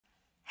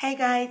Hey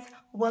guys,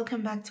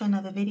 welcome back to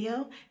another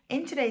video.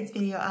 In today's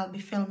video, I'll be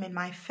filming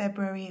my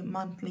February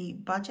monthly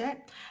budget.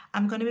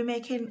 I'm going to be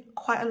making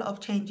quite a lot of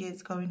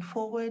changes going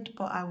forward,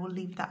 but I will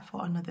leave that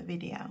for another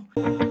video.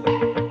 Do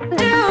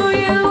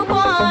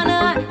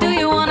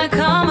you wanna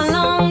come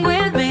along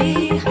with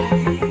me?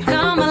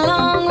 Come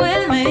along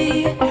with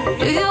me.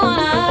 Do you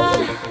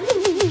wanna?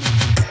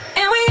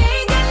 And we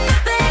ain't got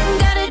nothing,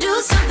 gotta do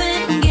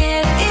something,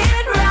 get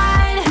it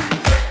right.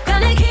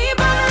 Gonna keep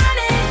on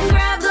running,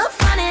 grab the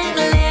fun and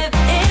live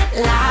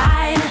it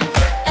light.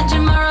 And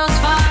tomorrow's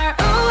far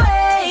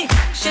away,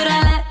 should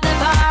I let the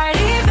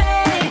party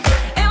fade?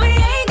 And we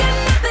ain't got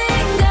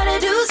nothing, gotta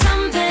do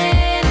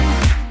something,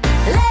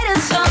 let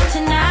us on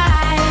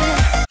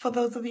tonight. For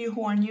those of you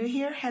who are new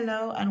here,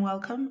 hello and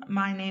welcome.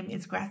 My name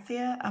is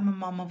Gracia. I'm a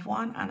mom of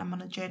one and I'm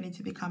on a journey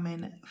to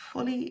becoming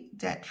fully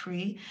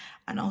debt-free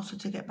and also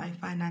to get my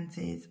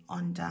finances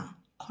under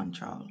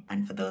control.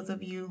 And for those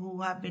of you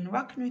who have been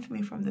rocking with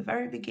me from the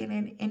very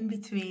beginning, in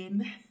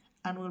between,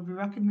 and will be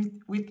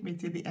rocking with me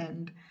to the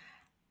end,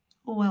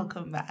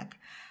 welcome back.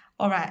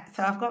 All right,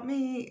 so I've got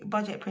my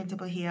budget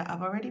printable here.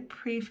 I've already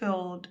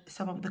pre-filled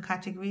some of the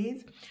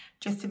categories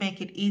just to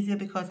make it easier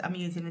because I'm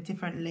using a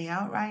different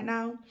layout right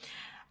now.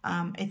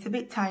 It's a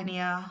bit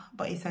tinier,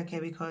 but it's okay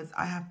because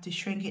I have to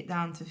shrink it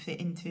down to fit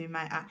into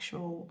my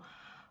actual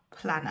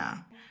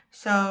planner.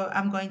 So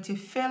I'm going to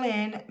fill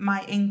in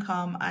my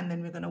income and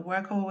then we're going to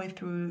work our way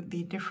through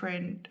the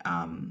different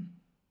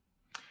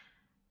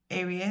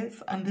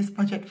areas on this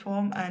budget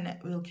form and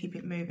we'll keep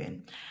it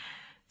moving.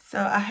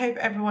 So I hope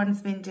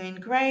everyone's been doing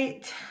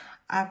great.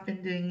 I've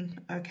been doing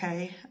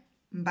okay.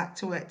 I'm back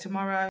to work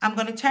tomorrow. I'm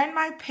going to turn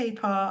my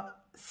paper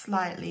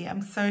slightly.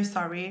 I'm so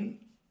sorry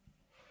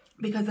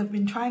because I've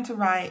been trying to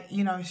write,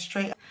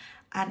 straight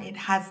and it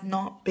has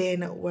not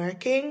been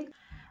working.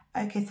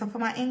 Okay, so for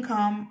my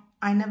income,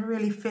 I never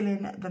really fill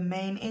in the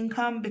main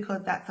income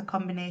because that's a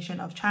combination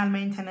of child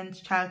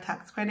maintenance, child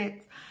tax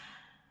credits,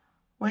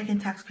 working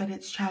tax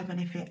credits, child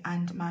benefit,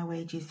 and my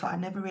wages. So I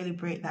never really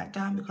break that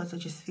down because I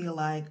just feel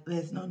like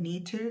there's no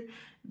need to.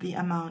 The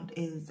amount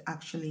is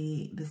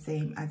actually the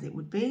same as it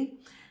would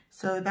be.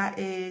 So that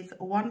is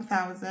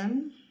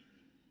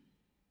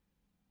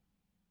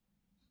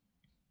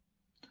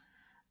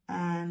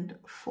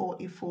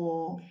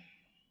 1,044.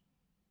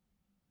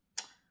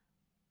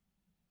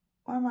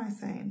 What am I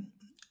saying?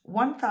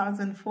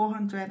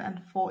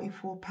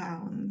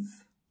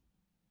 £1,444.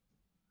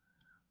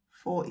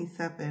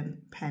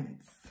 47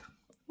 pence.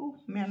 Oh,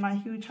 me and my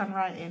huge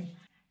handwriting.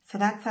 So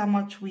that's how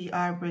much we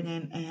are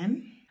bringing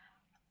in.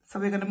 So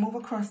we're going to move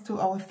across to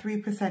our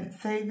 3%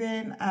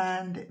 saving,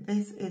 and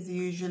this is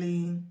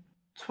usually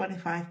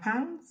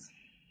 £25.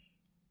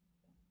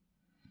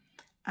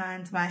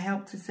 And my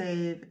help to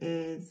save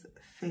is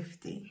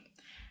 50.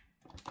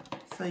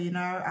 So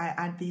I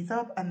add these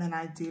up and then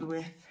I deal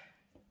with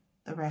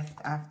the rest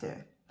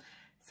after.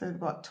 So we've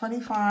got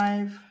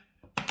 25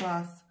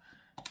 plus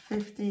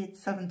 50, it's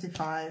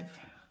 75.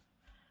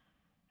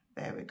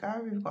 There we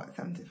go, we've got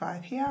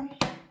 75 here.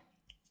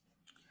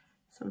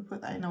 So we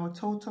put that in our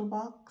total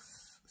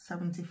box,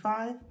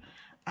 75.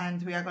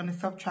 And we are going to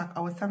subtract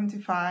our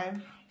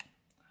 75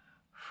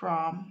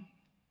 from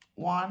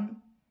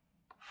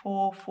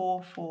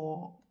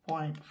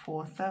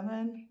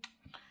 1,444.47.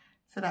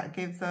 So that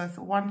gives us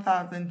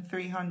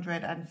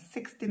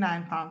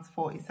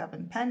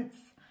 £1,369.47.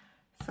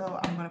 So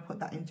I'm going to put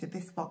that into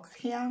this box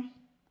here.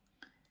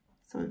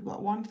 So we've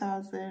got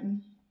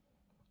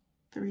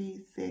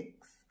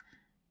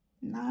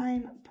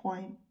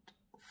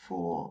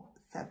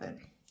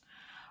 1,369.47.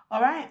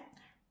 All right.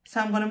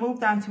 So I'm going to move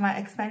down to my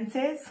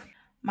expenses.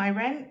 My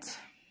rent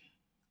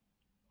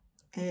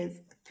is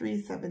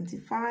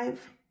 $375.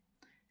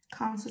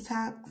 Council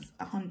tax,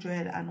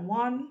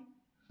 101.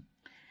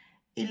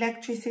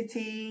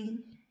 Electricity,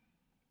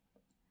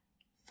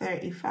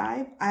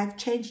 35. I've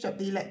changed up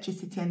the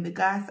electricity and the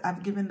gas.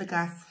 I've given the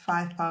gas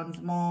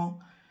 £5 more.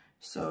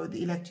 So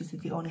the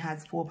electricity only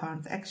has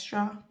 £4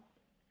 extra,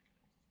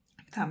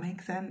 if that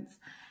makes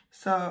sense.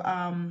 So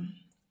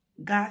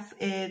gas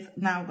is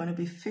now going to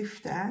be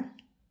 50.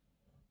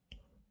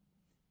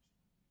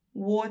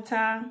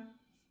 Water,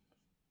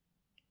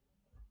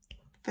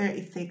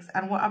 36.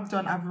 And what I've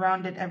done, I've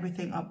rounded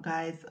everything up,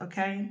 guys,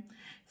 okay?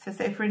 So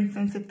say for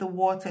instance, if the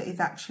water is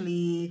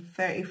actually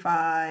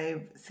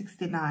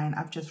 35.69,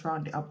 I've just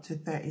rounded up to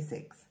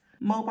 36.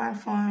 Mobile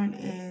phone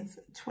is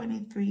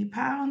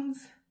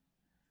 £23.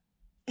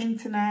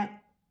 Internet,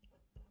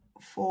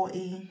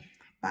 40.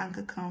 Bank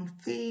account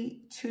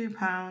fee,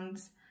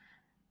 £2.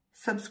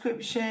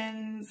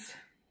 Subscriptions,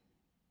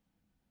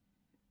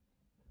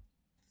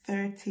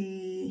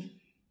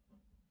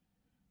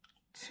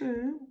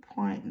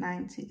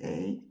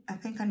 32.98. I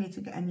think I need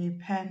to get a new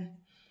pen.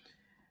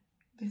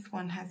 This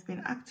one has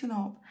been acting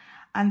up.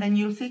 And then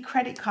you'll see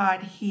credit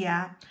card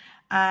here.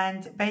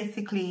 And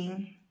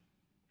basically,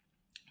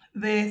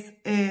 this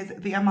is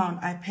the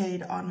amount I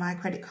paid on my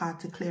credit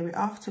card to clear it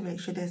off to make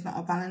sure there's not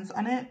a balance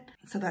on it.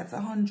 So that's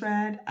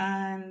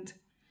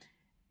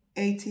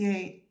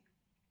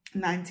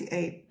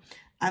 188.98.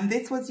 And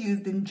this was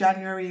used in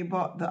January,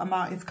 but the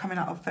amount is coming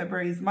out of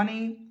February's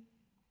money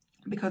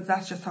because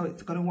that's just how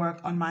it's going to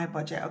work on my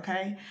budget,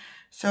 okay?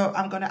 So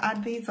I'm going to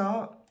add these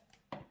up.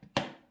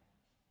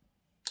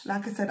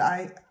 Like I said,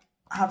 I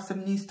have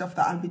some new stuff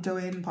that I'll be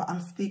doing, but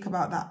I'll speak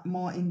about that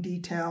more in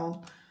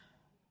detail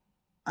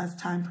as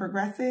time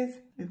progresses.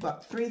 We've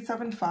got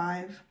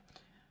 375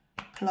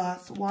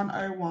 plus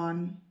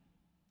 101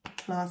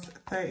 plus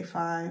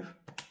 35,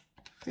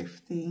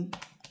 50,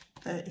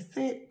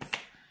 36,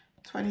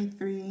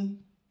 23,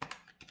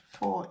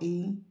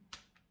 40,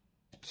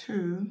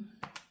 2,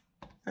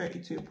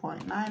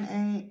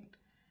 32.98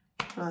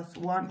 plus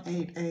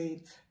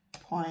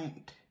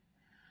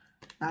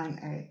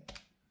 188.98.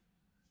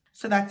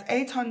 So that's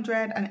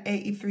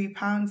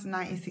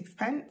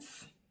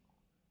 £883.96.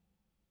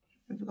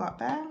 We've got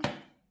there.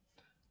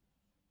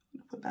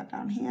 Put that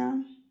down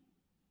here.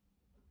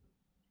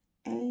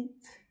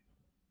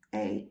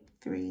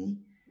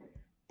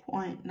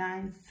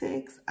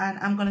 883.96, and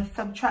I'm going to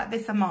subtract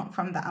this amount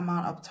from the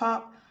amount up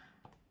top,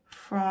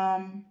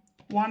 from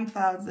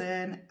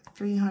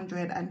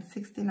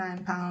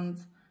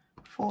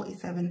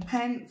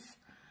 £1,369.47.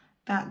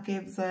 That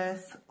gives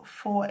us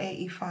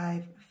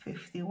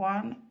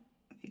 485.51.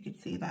 If you could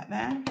see that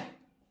there.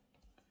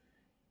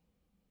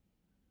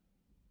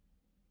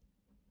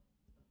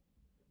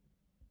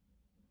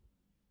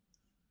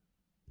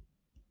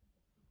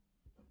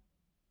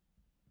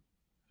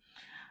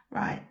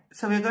 Right,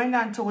 so we're going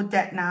down to our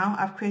debt now.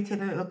 I've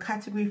created a little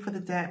category for the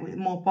debt with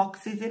more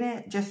boxes in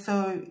it, just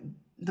so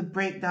the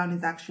breakdown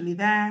is actually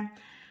there.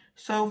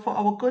 So for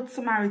our Good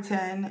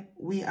Samaritan,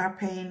 we are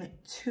paying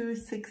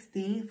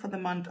 $260 for the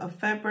month of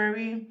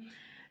February.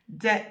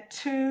 Debt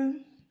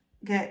 2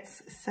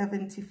 gets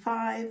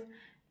 75.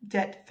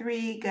 Debt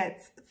 3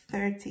 gets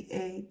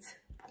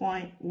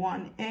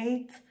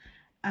 38.18.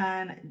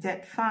 And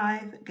debt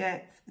 5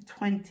 gets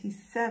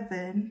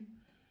 27.91.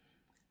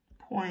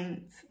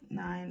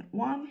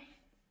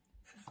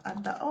 Let's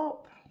add that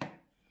up.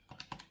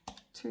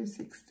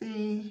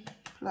 260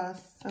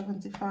 plus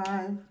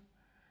 75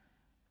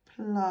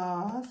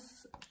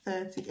 plus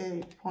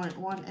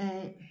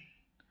 38.18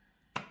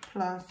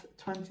 plus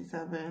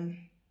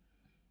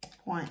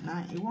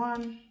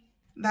 27.91.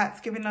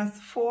 That's giving us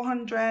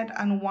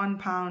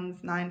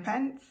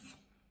 £401.09.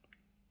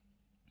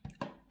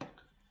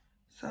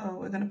 So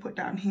we're going to put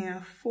down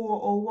here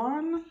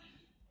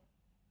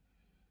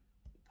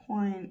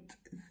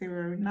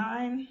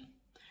 401.09,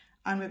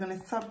 and we're going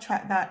to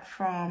subtract that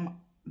from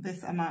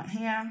this amount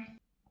here,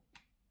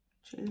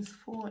 which is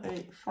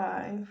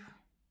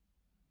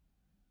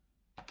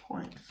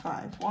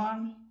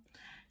 485.51.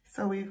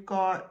 So we've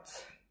got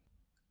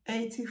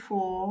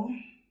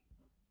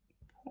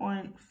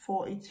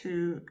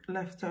 84.42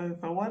 left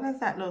over. Why does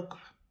that look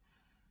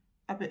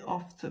a bit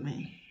off to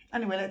me?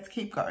 Anyway, let's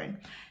keep going.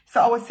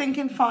 So our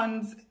sinking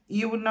funds,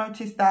 you will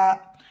notice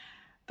that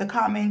the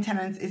car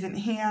maintenance isn't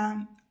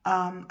here.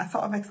 I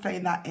sort of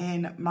explained that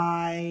in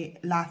my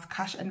last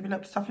cash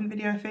envelope stuffing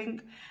video, I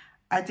think.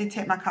 I did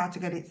take my car to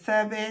get it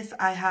serviced.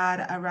 I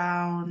had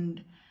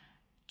around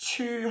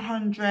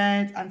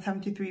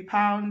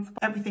 £273.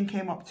 Everything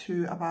came up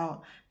to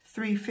about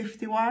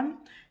 £351.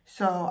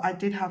 So I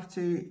did have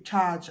to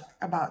charge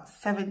about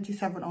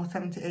 £77 or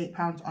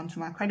 £78 onto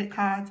my credit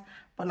card.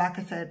 But like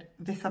I said,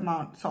 this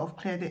amount sort of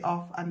cleared it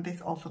off, and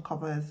this also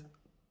covers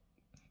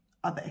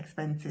other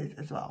expenses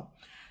as well.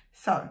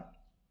 So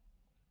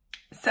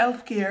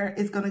self-care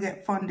is going to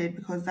get funded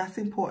because that's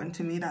important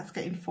to me. That's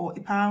getting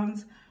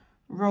 £40.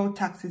 Road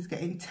tax is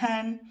getting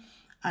 10,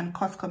 and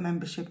Costco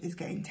membership is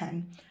getting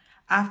 10.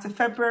 After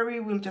February,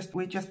 we'll just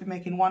be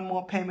making one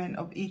more payment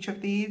of each of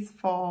these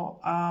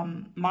for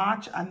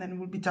March, and then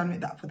we'll be done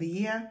with that for the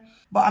year.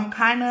 But I'm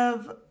kind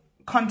of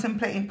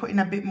contemplating putting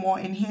a bit more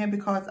in here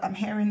because I'm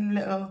hearing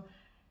little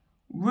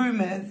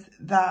rumors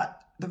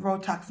that the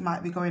road tax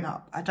might be going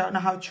up. I don't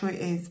know how true it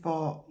is,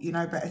 but you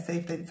know, better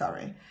safe than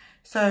sorry.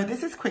 So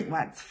this is quick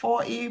maths.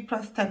 40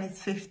 plus 10 is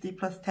 50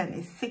 plus 10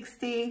 is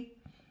 60.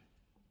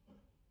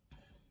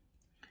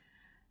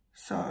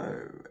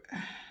 So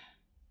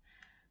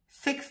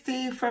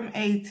 60 from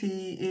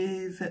 80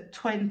 is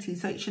 20,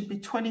 so it should be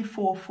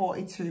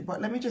 24.42.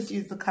 But let me just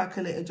use the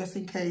calculator just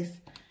in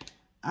case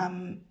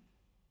I'm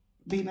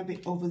being a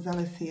bit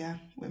overzealous here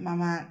with my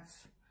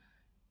maths.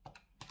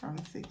 From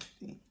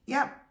 60,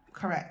 yep,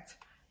 correct.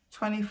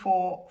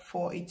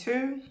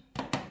 24.42.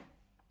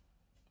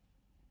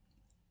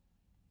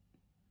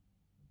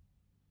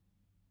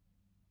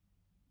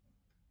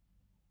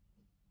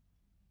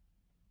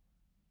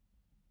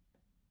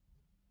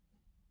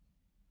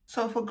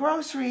 So for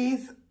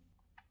groceries,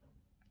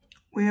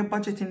 we're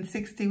budgeting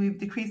 60. We've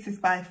decreased this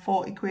by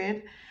 40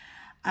 quid.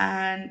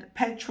 And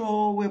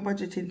petrol, we're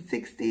budgeting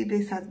 60.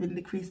 This has been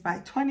decreased by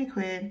 20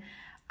 quid.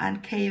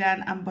 And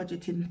Kaylan, I'm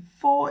budgeting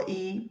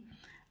 40.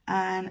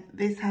 And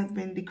this has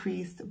been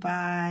decreased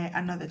by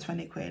another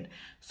 20 quid.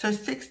 So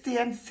 60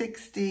 and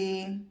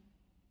 60,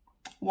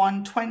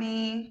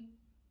 120,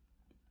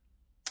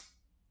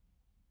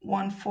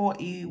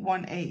 140,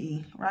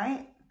 180,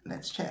 right?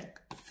 Let's check.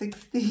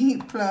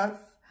 60 plus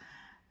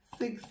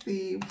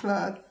 160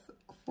 plus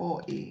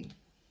 40.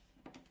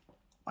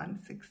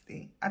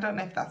 160. I don't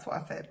know if that's what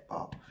I said,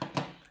 but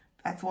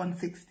that's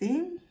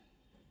 160.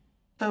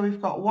 So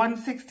we've got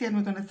 160 and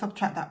we're going to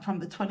subtract that from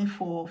the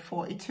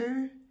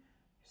 24.42.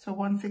 So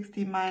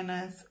 160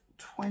 minus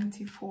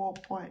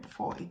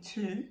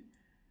 24.42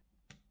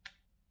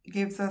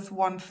 gives us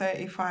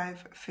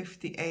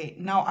 135.58.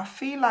 Now I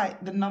feel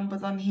like the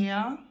numbers on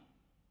here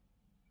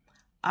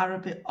are a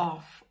bit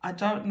off. I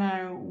don't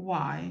know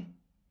why,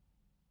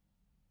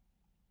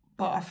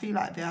 but I feel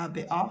like they are a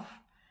bit off.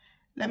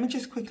 Let me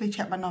just quickly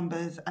check my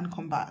numbers and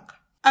come back.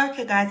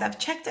 Okay guys, I've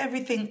checked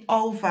everything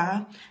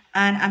over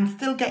and I'm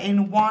still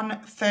getting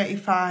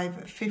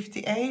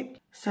 135.58.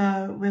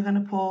 So we're going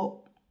to put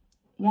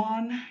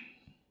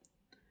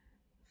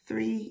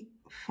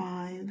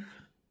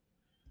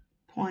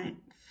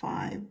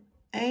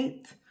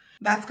 135.58.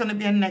 That's going to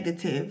be a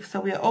negative. So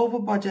we're over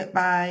budget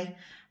by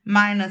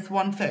minus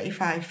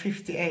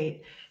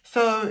 135.58.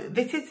 So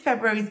this is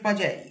February's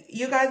budget.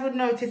 You guys would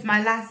notice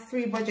my last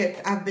 3 budgets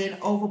have been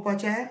over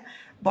budget,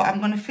 but I'm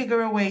going to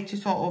figure a way to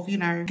sort of, you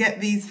know, get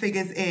these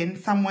figures in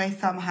some way,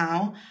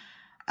 somehow.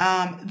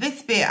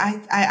 This bit, I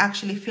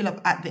actually fill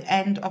up at the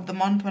end of the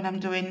month when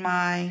I'm doing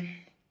my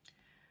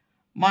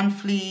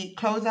monthly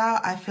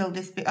closeout. I fill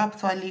this bit up,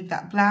 so I leave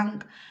that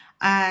blank.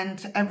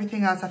 And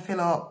everything else I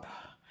fill up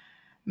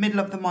middle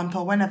of the month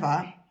or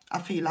whenever I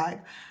feel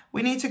like.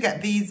 We need to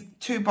get these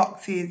 2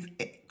 boxes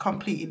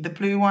completed, the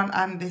blue one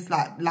and this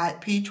like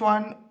light peach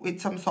one,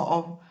 with some sort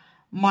of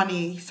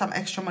money, some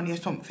extra money or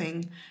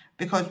something,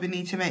 because we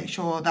need to make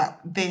sure that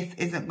this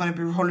isn't going to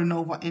be rolling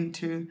over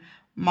into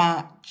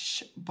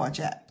March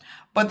budget.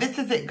 But this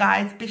is it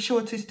guys. Be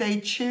sure to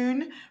stay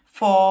tuned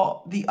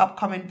for the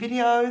upcoming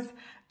videos.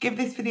 Give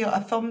this video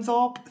a thumbs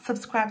up,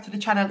 subscribe to the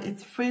channel,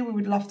 it's free. We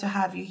would love to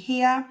have you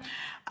here.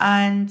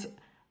 And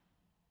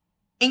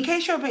in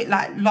case you're a bit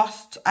like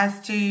lost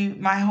as to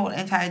my whole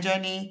entire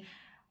journey,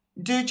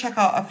 do check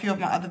out a few of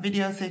my other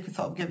videos so you can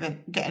sort of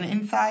get an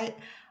insight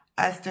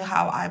as to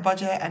how I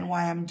budget and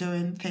why I'm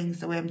doing things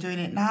the way I'm doing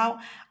it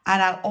now.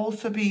 And I'll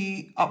also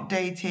be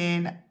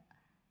updating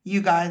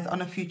you guys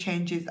on a few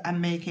changes I'm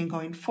making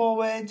going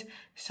forward.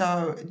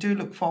 So do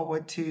look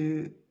forward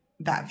to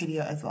that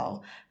video as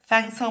well.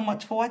 Thanks so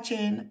much for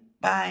watching.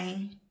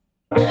 Bye.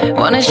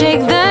 Wanna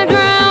shake the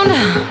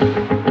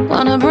ground,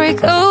 wanna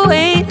break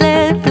away,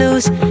 let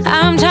loose.